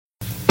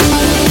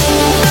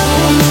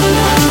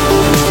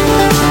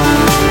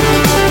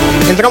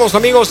Entramos,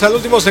 amigos, al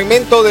último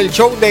segmento del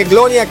show de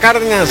Gloria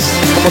Cárdenas,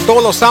 como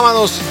todos los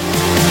sábados,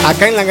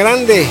 acá en La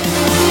Grande,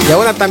 y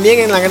ahora también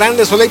en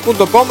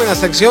lagrandesoleil.com, en la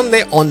sección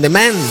de On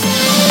Demand,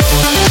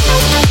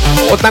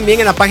 o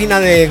también en la página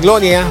de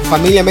Gloria,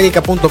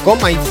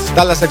 familiaamerica.com, ahí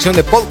está la sección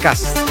de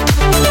podcast.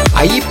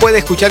 Ahí puede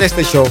escuchar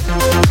este show.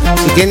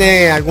 Si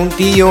tiene algún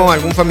tío,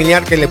 algún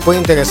familiar que le puede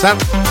interesar,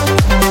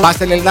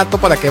 pásele el dato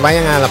para que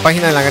vayan a la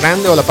página de La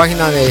Grande o la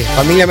página de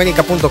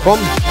familiaamerica.com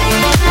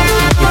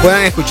y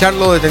puedan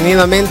escucharlo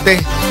detenidamente.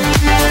 El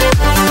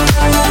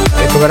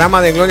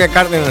programa de Gloria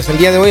Cárdenas, el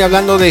día de hoy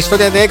hablando de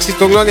historias de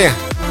éxito, Gloria.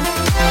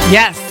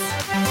 Yes.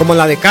 Como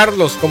la de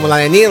Carlos, como la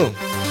de Neil,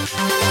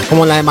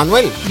 como la de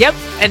Manuel. Yep,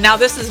 and now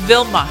this is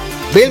Vilma.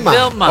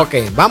 Vilma. Ok,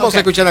 vamos a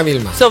escuchar a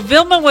Vilma. So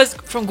Vilma was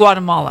from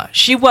Guatemala.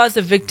 She was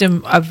a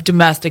victim of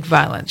domestic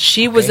violence.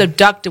 She was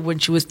abducted when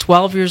she was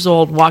 12 years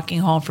old, walking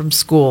home from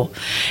school.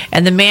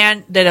 And the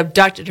man that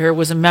abducted her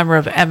was a member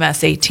of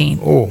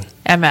MS-18. Oh.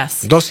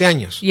 MS. 12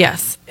 años.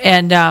 Yes.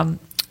 And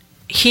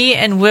he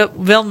and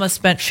Vilma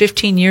spent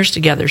 15 years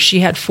together.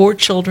 She had 4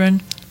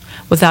 children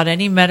without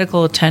any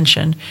medical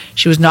attention.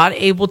 She was not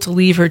able to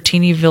leave her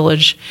teeny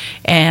village,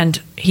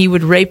 and he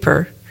would rape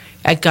her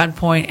at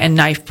gunpoint and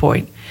knife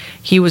point.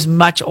 He was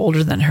much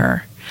older than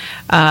her.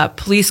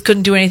 Police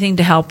couldn't do anything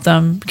to help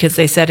them because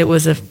they said it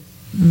was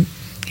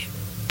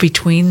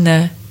between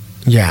the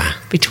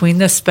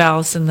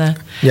spouse and the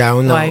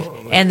wife.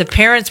 And the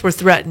parents were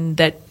threatened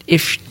that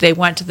if they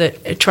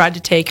tried to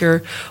take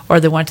her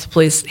or they went to the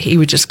police, he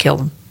would just kill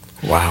them.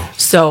 Wow.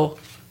 So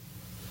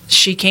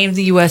she came to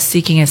the U.S.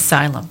 seeking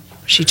asylum.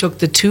 She took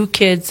the 2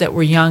 kids that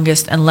were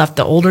youngest and left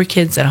the older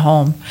kids at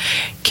home,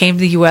 came to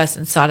the U.S.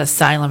 and sought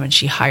asylum, and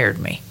she hired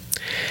me.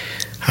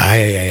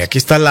 Ay, aquí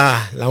está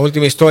la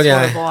última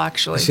historia. It's horrible,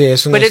 actually. Sí,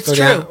 es una but it's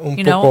historia true. un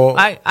you poco...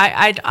 know,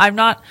 I'm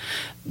not.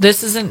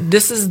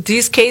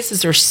 These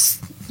cases are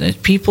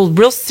people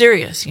real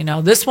serious. You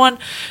know, this one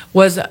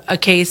was a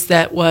case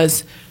that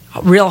was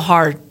real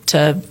hard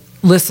to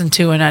listen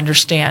to and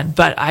understand.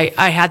 But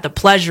I had the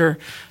pleasure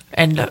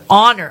and the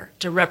honor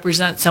to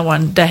represent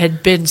someone that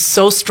had been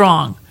so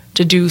strong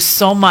to do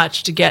so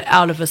much to get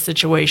out of a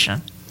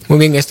situation. Muy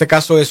bien, este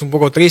caso es un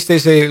poco triste,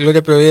 dice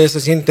Gloria, pero ella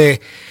se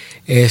siente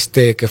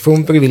que fue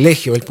un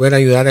privilegio el poder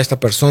ayudar a esta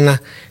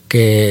persona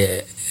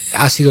que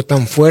ha sido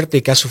tan fuerte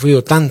y que ha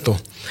sufrido tanto.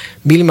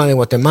 Vilma de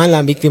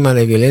Guatemala, víctima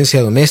de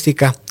violencia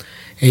doméstica.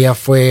 Ella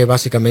fue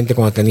básicamente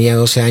cuando tenía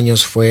 12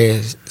 años,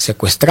 fue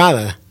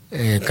secuestrada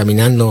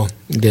caminando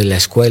de la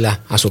escuela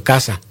a su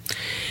casa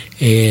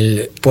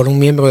por un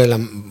miembro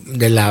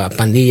de la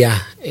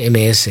pandilla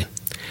MS.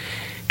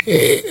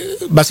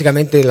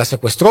 Básicamente la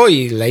secuestró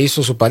y la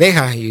hizo su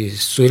pareja y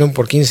estuvieron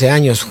por 15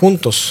 años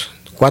juntos.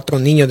 4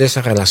 niños de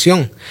esa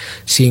relación,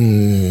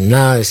 sin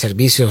nada de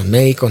servicios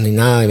médicos, ni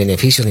nada de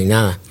beneficios, ni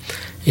nada.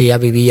 Ella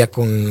vivía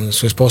con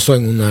su esposo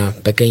en una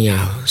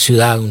pequeña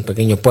ciudad, un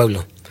pequeño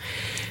pueblo.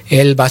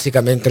 Él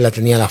básicamente la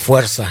tenía a la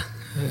fuerza,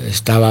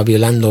 estaba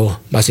violando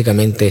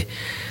básicamente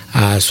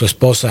a su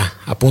esposa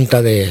a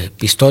punta de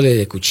pistola y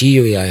de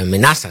cuchillo y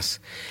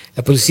amenazas.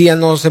 La policía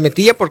no se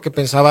metía porque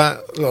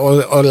pensaba,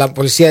 o la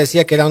policía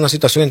decía que era una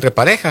situación entre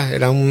parejas,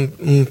 era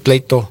un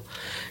pleito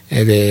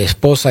de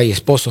esposa y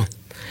esposo.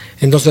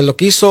 Entonces lo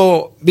que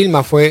hizo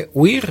Vilma fue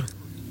huir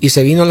y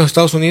se vino a los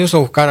Estados Unidos a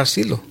buscar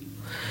asilo.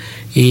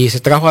 Y se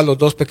trajo a los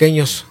 2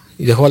 pequeños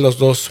y dejó a los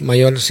 2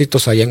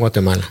 mayorcitos allá en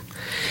Guatemala.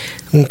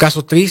 Un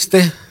caso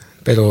triste,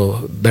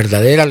 pero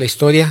verdadera la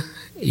historia,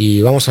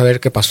 y vamos a ver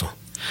qué pasó.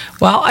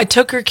 Well, I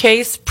took her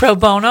case pro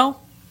bono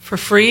for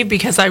free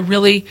because I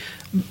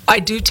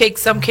do take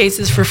some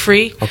cases for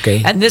free.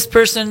 Okay. And this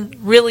person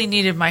really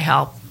needed my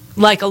help.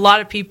 Like a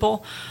lot of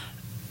people,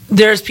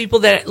 there's people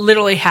that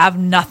literally have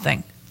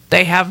nothing.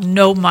 They have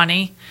no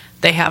money.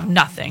 They have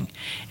nothing.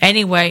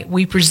 Anyway,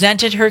 we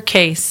presented her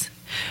case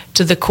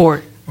to the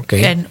court.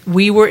 Okay. And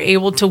we were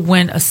able to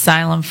win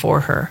asylum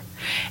for her.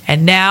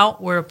 And now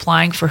we're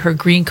applying for her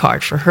green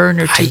card for her and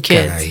her 2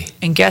 kids. Caray.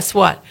 And guess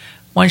what?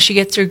 When she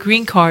gets her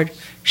green card,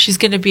 she's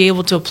going to be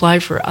able to apply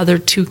for other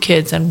 2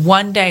 kids. And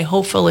one day,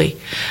 hopefully,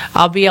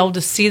 I'll be able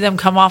to see them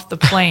come off the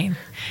plane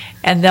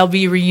and they'll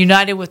be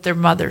reunited with their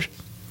mother.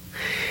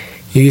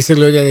 Y dice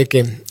Gloria de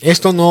que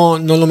esto no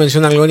lo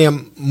menciona Gloria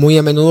muy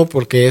a menudo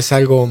porque es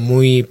algo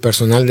muy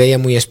personal de ella,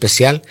 muy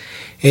especial.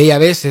 Ella a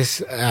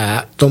veces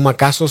toma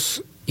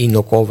casos y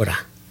no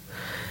cobra.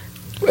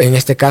 En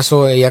este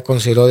caso ella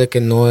consideró de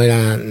que no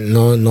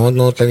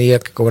tenía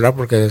que cobrar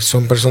porque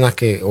son personas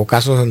que o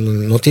casos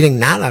no tienen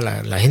nada.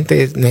 La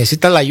gente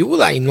necesita la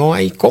ayuda y no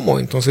hay cómo.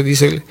 Entonces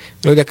dice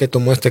Gloria que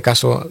tomó este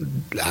caso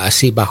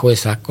así bajo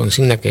esa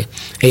consigna que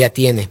ella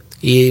tiene.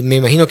 Y me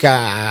imagino que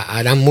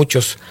harán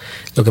muchos.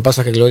 Lo que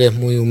pasa es que Gloria es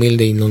muy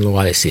humilde y no lo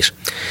va a decir.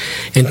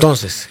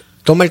 Entonces,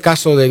 toma el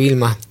caso de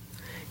Vilma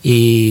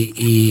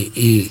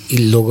y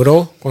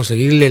logró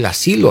conseguirle el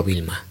asilo a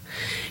Vilma.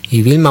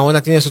 Y Vilma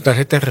ahora tiene su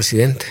tarjeta de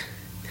residente.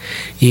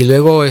 Y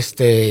luego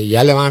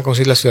ya le van a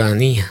conseguir la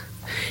ciudadanía.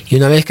 Y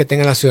una vez que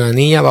tenga la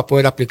ciudadanía, va a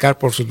poder aplicar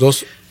por sus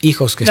 2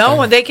 hijos que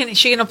No, están.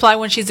 she can apply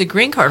when she's a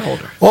green card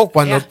holder.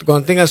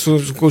 Cuando tenga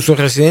su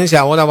residencia,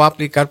 ahora va a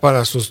aplicar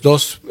para sus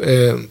 2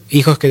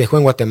 hijos que dejó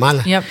en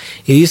Guatemala. Yep.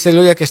 Y dice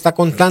Gloria que está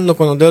contando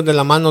con los dedos de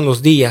la mano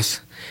los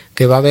días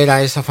que va a ver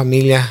a esa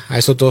familia, a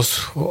esos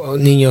 2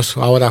 niños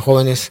ahora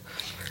jóvenes,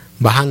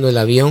 bajando el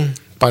avión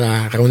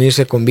para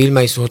reunirse con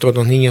Vilma y sus otros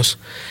 2 niños.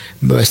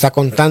 Está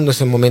contando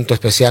ese momento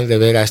especial de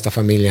ver a esta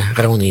familia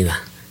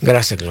reunida.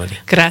 Gracias,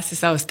 Gloria.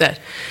 Gracias a usted.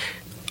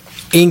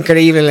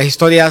 Increíble las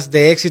historias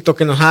de éxito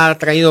que nos ha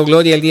traído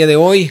Gloria el día de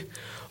hoy.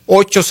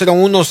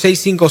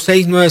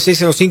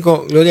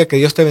 801-656-9605. Gloria, que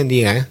Dios te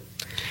bendiga.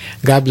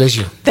 God bless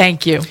you.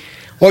 Thank you.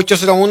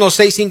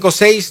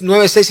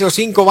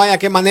 801-656-9605. Vaya,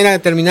 qué manera de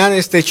terminar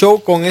este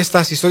show con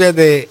estas historias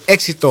de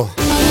éxito.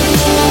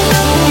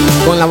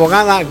 Con la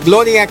abogada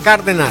Gloria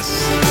Cárdenas.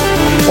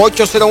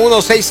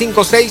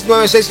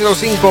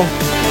 801-656-9605.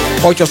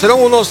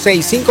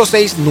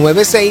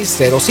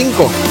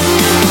 801-656-9605.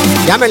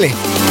 Llámele.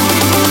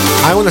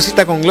 Haga una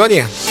cita con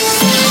Gloria.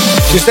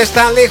 Si usted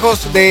está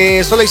lejos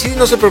de Salt Lake City,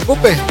 no se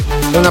preocupe.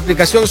 Con la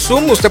aplicación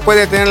Zoom usted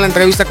puede tener la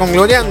entrevista con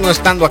Gloria no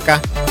estando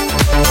acá.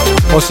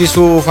 O si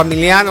su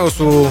familiar o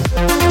su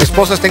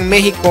esposa está en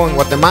México, en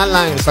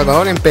Guatemala, en El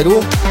Salvador, en Perú,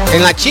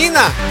 en la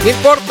China, no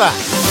importa.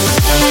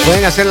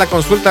 Pueden hacer la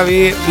consulta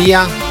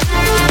vía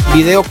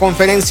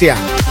videoconferencia.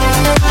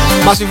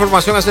 Más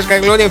información acerca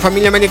de Gloria en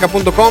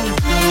familiaamerica.com.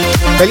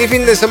 Feliz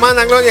fin de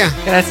semana, Gloria.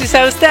 Gracias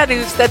a usted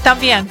y usted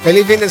también.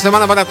 Feliz fin de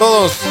semana para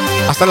todos.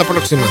 Hasta la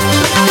próxima.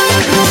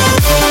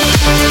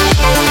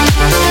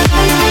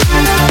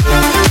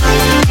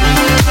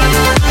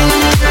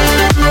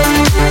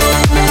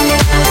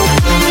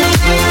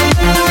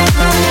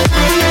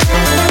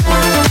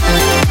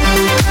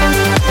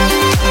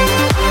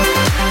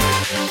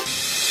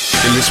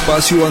 El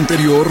espacio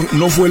anterior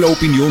no fue la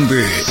opinión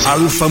de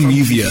Alpha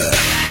Media,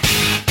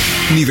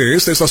 ni de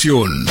esta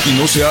estación, y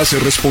no se hace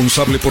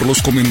responsable por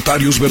los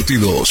comentarios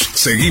vertidos.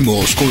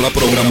 Seguimos con la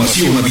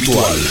programación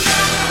habitual.